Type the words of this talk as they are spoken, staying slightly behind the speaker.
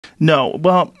No,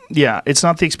 well, yeah, it's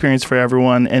not the experience for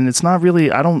everyone, and it's not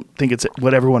really, I don't think it's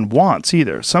what everyone wants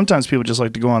either. Sometimes people just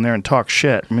like to go on there and talk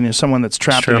shit. I mean, there's someone that's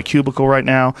trapped in a cubicle right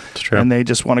now, and they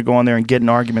just want to go on there and get in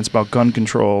arguments about gun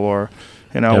control or,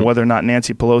 you know, whether or not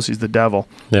Nancy Pelosi's the devil.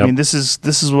 I mean, this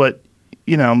is what,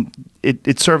 you know,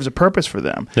 it serves a purpose for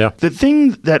them. The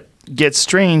thing that gets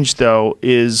strange, though,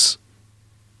 is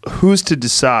who's to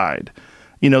decide.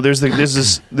 You know, there's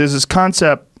this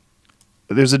concept.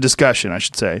 There's a discussion, I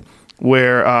should say,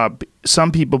 where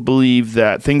some people believe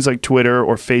that things like Twitter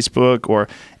or Facebook or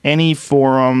any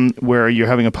forum where you're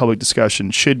having a public discussion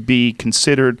should be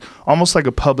considered almost like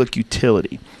a public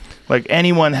utility. Like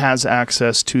anyone has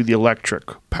access to the electric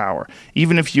power.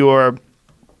 Even if you're,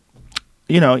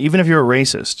 you know, even if you're a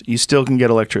racist, you still can get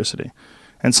electricity.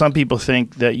 And some people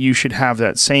think that you should have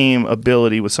that same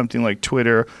ability with something like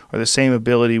Twitter or the same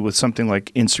ability with something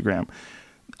like Instagram.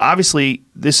 Obviously,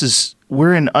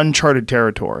 we're in uncharted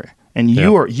territory, and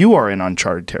you are in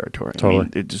uncharted territory. Totally.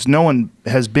 I mean, no one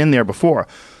has been there before.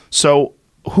 So,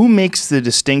 who makes the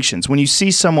distinctions when you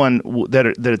see someone that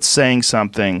it's saying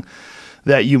something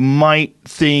that you might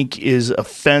think is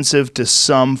offensive to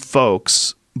some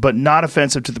folks, but not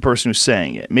offensive to the person who's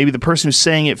saying it? Maybe the person who's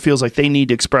saying it feels like they need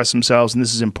to express themselves, and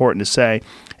this is important to say.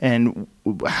 And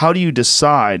how do you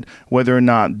decide whether or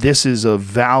not this is a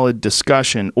valid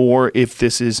discussion or if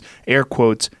this is, air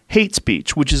quotes, hate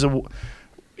speech, which is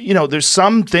you know, there's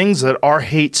some things that are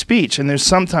hate speech, and there's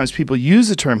sometimes people use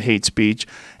the term hate speech,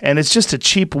 and it's just a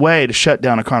cheap way to shut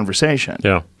down a conversation.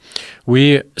 Yeah.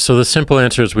 So the simple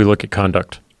answer is we look at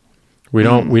conduct. We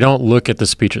don't look at the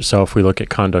speech itself. We look at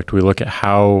conduct. We look at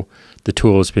how the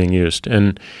tool is being used.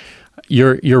 And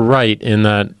you're right in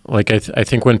that, like, I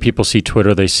think when people see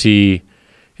Twitter, they see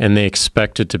and they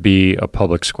expect it to be a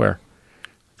public square.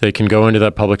 They can go into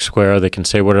that public square. They can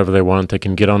say whatever they want. They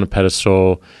can get on a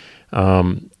pedestal.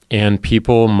 And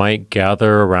people might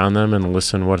gather around them and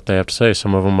listen what they have to say.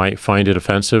 Some of them might find it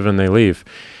offensive and they leave.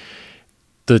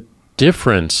 The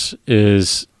difference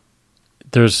is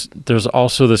there's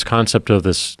also this concept of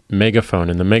this megaphone,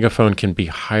 and the megaphone can be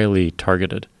highly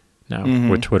targeted now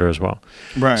with Twitter as well.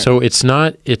 Right. So it's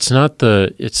not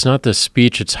the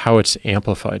speech, it's how it's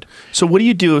amplified. So what do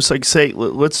you do? It's like, say,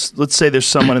 let's say there's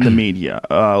someone in the media.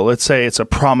 Let's say it's a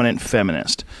prominent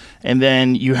feminist. And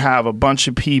then you have a bunch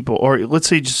of people, or let's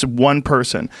say just one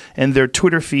person, and their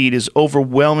Twitter feed is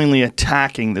overwhelmingly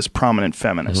attacking this prominent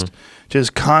feminist.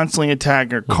 Just constantly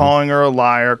attacking her, calling her a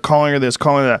liar, calling her this,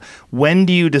 calling her that. When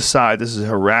do you decide this is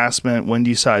harassment? When do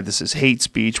you decide this is hate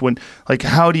speech? When, like,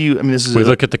 how do you? I mean, this is we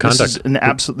look at the conduct.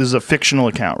 This is a fictional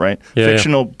account, right? Yeah,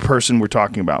 fictional person we're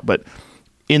talking about. But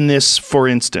in this, for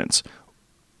instance,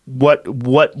 what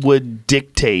would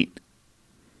dictate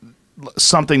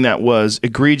something that was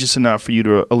egregious enough for you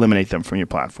to eliminate them from your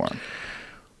platform?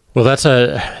 Well, that's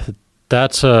a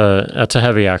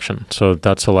heavy action. So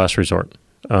that's the last resort.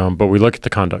 But we look at the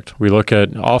conduct. We look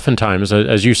at, oftentimes,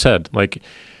 as you said, like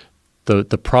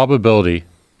the probability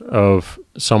of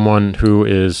someone who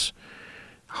is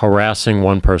harassing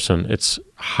one person, it's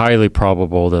highly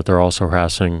probable that they're also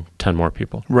harassing 10 more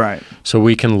people. Right. So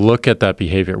we can look at that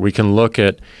behavior. We can look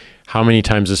at how many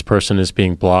times this person is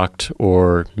being blocked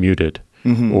or muted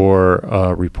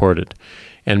or reported.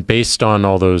 And based on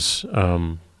all those,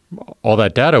 all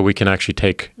that data, we can actually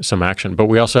take some action. But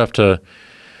we also have to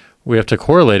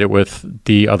correlate it with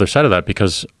the other side of that,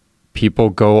 because people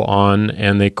go on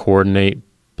and they coordinate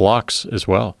blocks as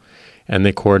well, and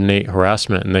they coordinate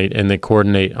harassment, and they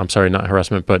coordinate, I'm sorry, not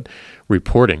harassment, but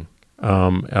reporting,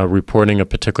 reporting a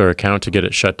particular account to get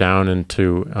it shut down and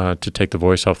to take the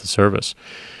voice off the service.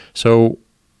 So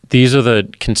these are the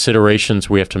considerations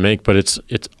we have to make, but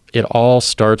it all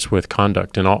starts with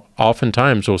conduct, and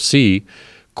oftentimes we'll see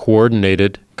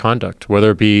coordinated conduct,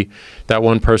 whether it be that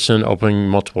one person opening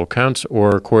multiple accounts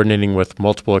or coordinating with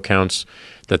multiple accounts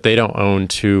that they don't own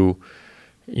to,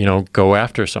 you know, go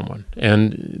after someone.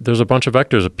 And there's a bunch of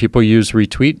vectors. People use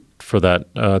retweet for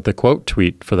that, the quote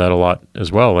tweet for that a lot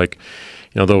as well. Like,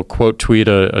 you know, they'll quote tweet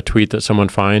a tweet that someone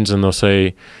finds, and they'll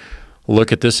say,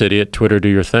 "Look at this idiot, Twitter, do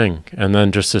your thing." And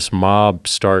then just this mob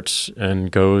starts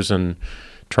and goes and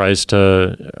tries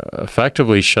to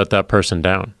effectively shut that person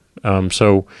down.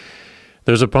 So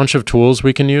there's a bunch of tools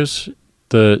we can use.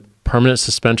 The permanent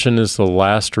suspension is the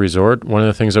last resort. One of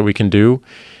the things that we can do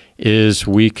is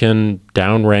we can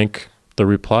downrank the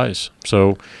replies.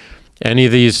 So any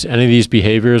of these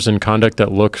behaviors and conduct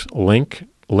that looks linked,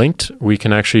 we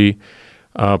can actually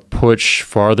push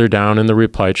farther down in the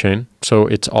reply chain. So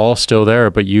it's all still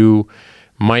there, but you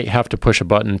might have to push a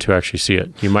button to actually see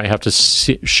it. You might have to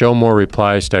show more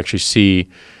replies to actually see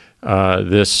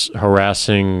this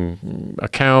harassing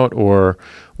account or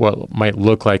what might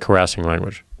look like harassing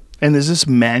language. And is this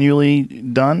manually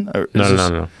done? Or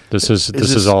No. This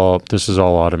is all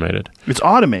automated. It's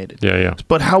automated. Yeah.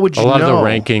 But how would you know? A lot of the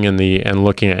ranking and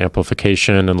looking at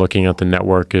amplification and looking at the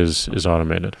network is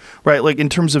automated. Right. Like in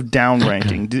terms of down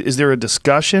ranking, is there a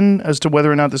discussion as to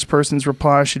whether or not this person's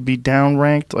reply should be down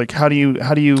ranked? Like how do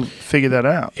you figure that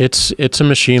out? It's a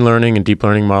machine learning and deep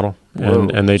learning model,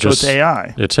 and they just it's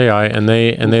AI. It's AI, and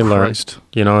they learn.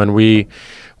 And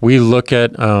we look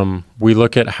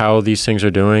at how these things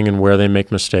are doing and where they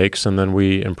make mistakes, and then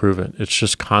we improve it. It's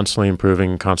just constantly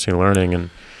improving, constantly learning. And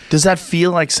does that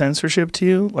feel like censorship to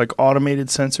you, like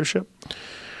automated censorship?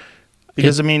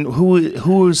 Because I mean,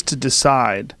 who is to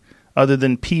decide, other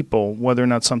than people, whether or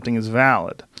not something is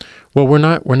valid? Well, we're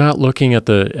not looking at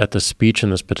the speech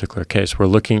in this particular case. We're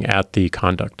looking at the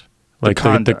conduct. Like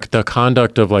the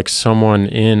conduct of like someone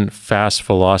in fast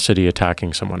velocity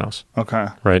attacking someone else. Okay.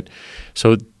 Right.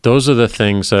 So those are the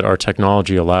things that our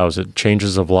technology allows. It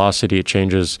changes the velocity. It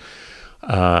changes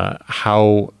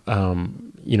how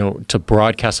to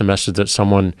broadcast a message that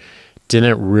someone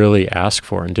didn't really ask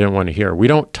for and didn't want to hear. We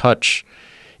don't touch.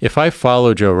 If I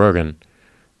follow Joe Rogan,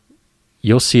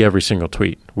 you'll see every single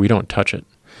tweet. We don't touch it.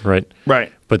 Right.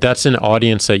 Right. But that's an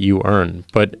audience that you earn.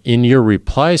 But in your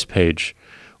replies page,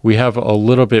 we have a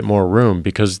little bit more room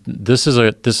because this is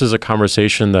a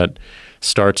conversation that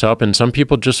starts up, and some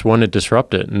people just want to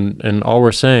disrupt it. And all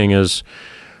we're saying is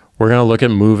we're going to look at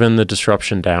moving the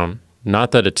disruption down. Not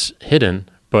that it's hidden,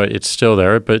 but it's still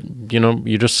there. But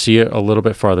you just see it a little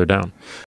bit farther down.